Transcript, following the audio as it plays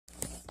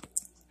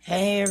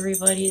Hey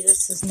everybody,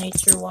 this is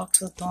Nature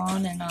Walks with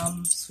Dawn and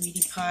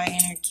Sweetie Pie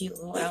in her cute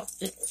little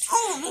outfit,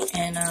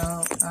 and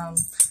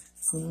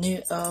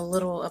new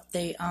little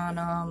update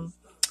on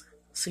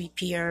Sweet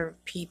Pea or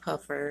Pea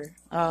Puffer.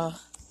 I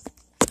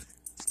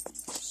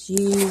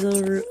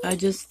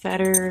just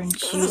fed her and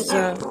she's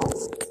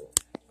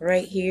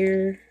right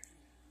here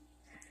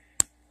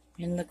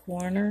in the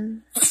corner.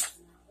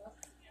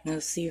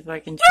 Let's see if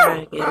I can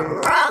try to get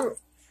her.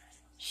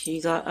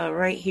 She's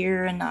right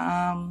here in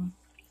the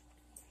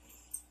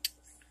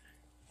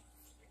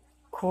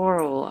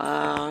coral.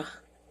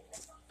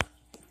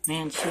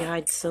 Man, she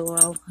hides so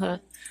well.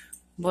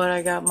 But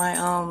I got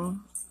my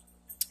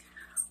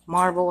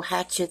marble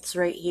hatchets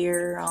right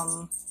here.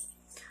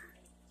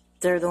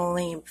 They're the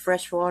only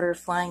freshwater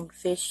flying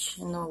fish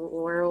in the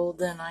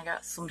world, and I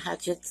got some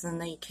hatchets,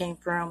 and they came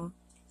from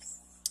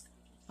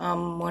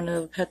one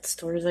of the pet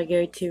stores I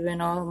go to,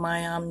 and all of my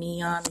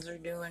neons are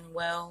doing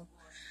well.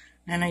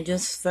 And I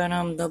just fed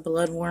the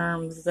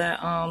bloodworms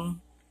that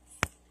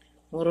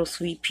little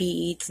Sweet Pea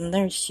eats, and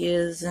there she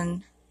is,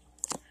 and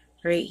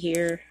right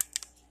here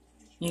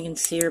you can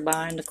see her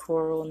behind the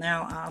coral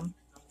now.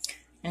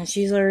 And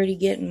she's already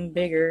getting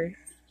bigger.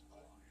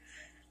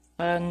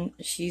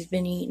 She's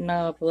been eating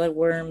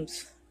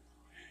bloodworms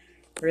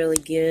really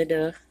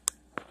good,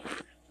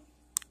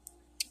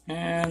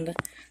 and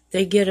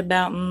they get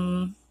about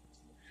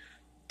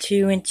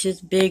 2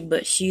 inches big,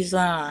 but she's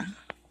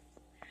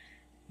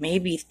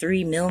maybe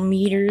 3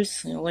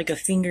 millimeters, like a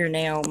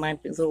fingernail, my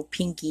little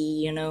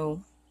pinky,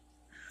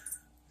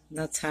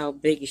 that's how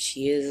big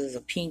she is as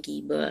a pinky.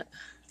 But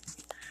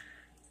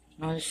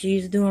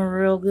she's doing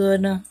real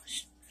good.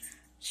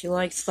 She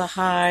likes to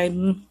hide,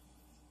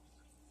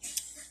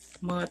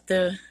 but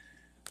they're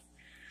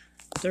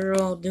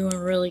all doing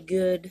really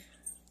good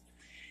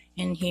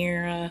in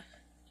here.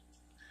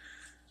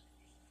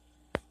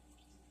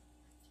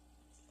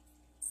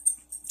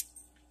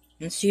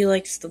 And she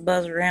likes to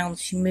buzz around.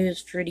 She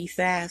moves pretty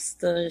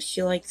fast.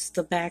 She likes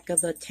the back of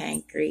the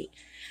tank, right?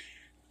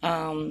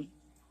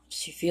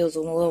 She feels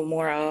a little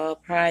more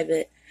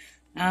private.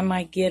 I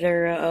might get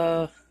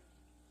her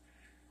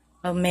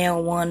a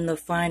male one to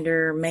find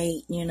her a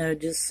mate,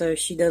 just so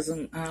she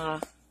doesn't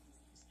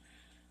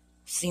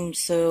seem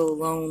so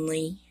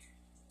lonely.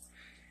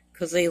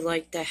 'Cause they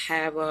like to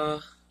have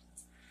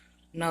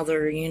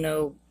another,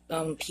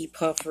 pea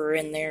puffer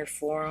in there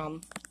for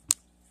them.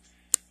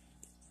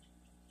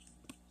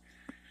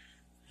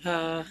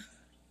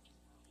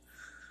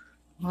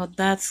 Well,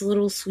 that's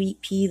little Sweet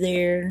Pea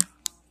there.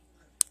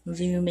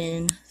 Zoom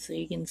in so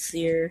you can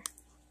see her.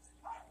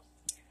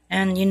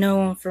 And you know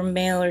them from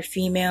male or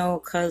female,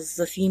 'cause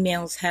the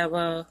females have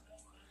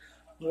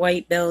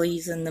white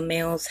bellies and the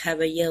males have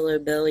a yellow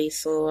belly.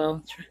 So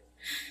I'll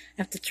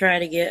have to try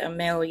to get a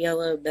male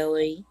yellow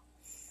belly.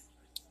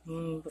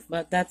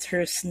 But that's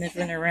her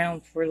sniffing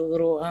around for the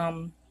little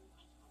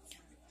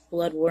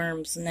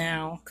bloodworms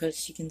now, 'cause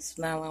she can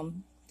smell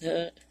them.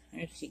 There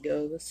she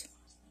goes.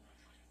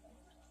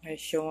 She's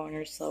showing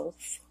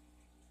herself.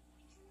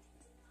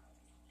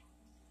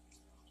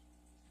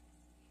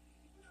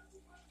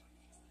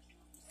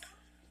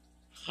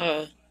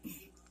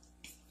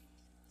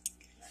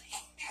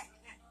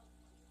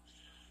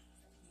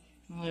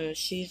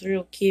 She's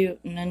real cute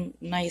and a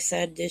nice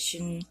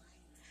addition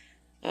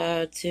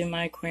to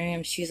my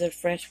aquarium. She's a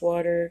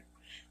freshwater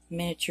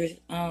miniature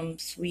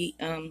sweet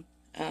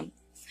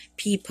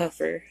pea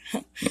puffer.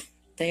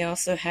 They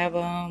also have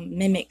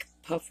mimic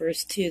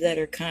puffers too that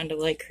are kind of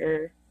like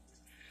her,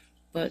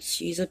 but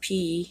she's a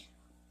pea.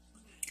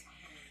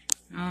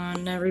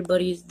 And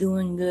everybody's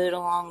doing good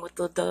along with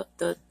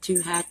the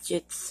 2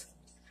 hatchets.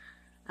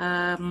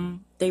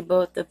 They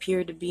both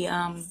appear to be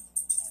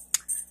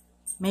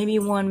maybe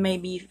one may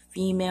be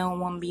female,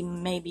 one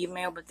maybe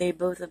male, but they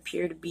both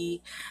appear to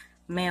be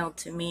male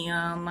to me.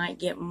 Might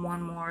get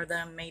one more of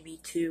them, maybe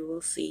 2,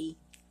 we'll see.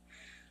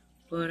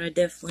 But I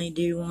definitely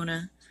do want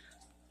to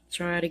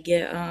try to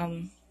get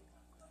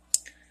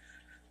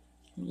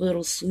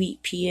little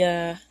Sweet Pea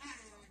a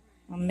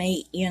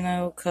mate,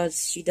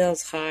 'cause she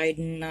does hide,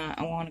 and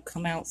I want to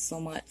come out so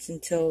much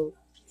until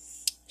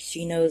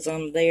she knows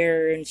I'm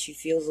there and she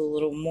feels a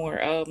little more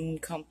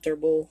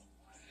comfortable.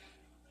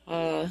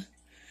 My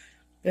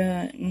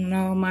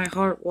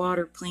heart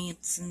water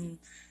plants and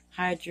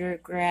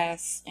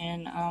hydrograss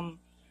and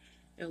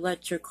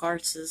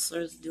electrocarsis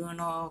are doing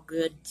all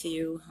good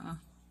too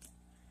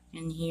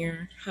in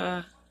here.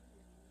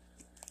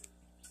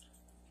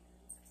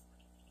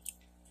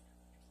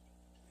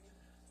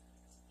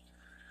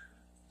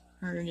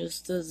 Her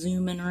just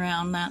zooming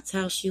around. That's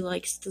how she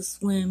likes to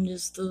swim,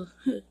 just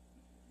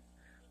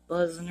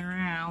buzzing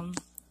around.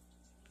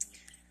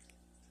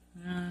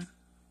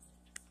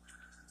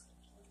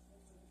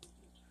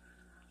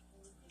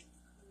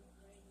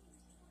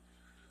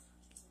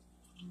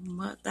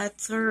 But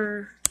that's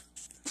her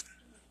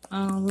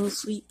little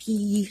Sweet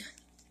Pea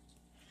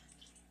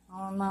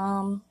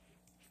on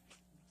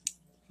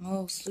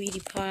little Sweetie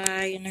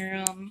Pie and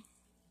her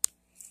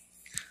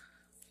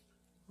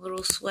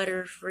little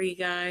sweater for you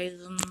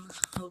guys. And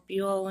hope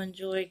you all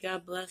enjoy.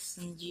 God bless,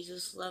 and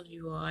Jesus love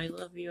you all. I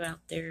love you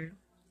out there.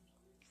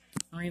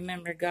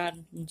 Remember,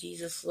 God and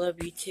Jesus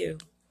love you too.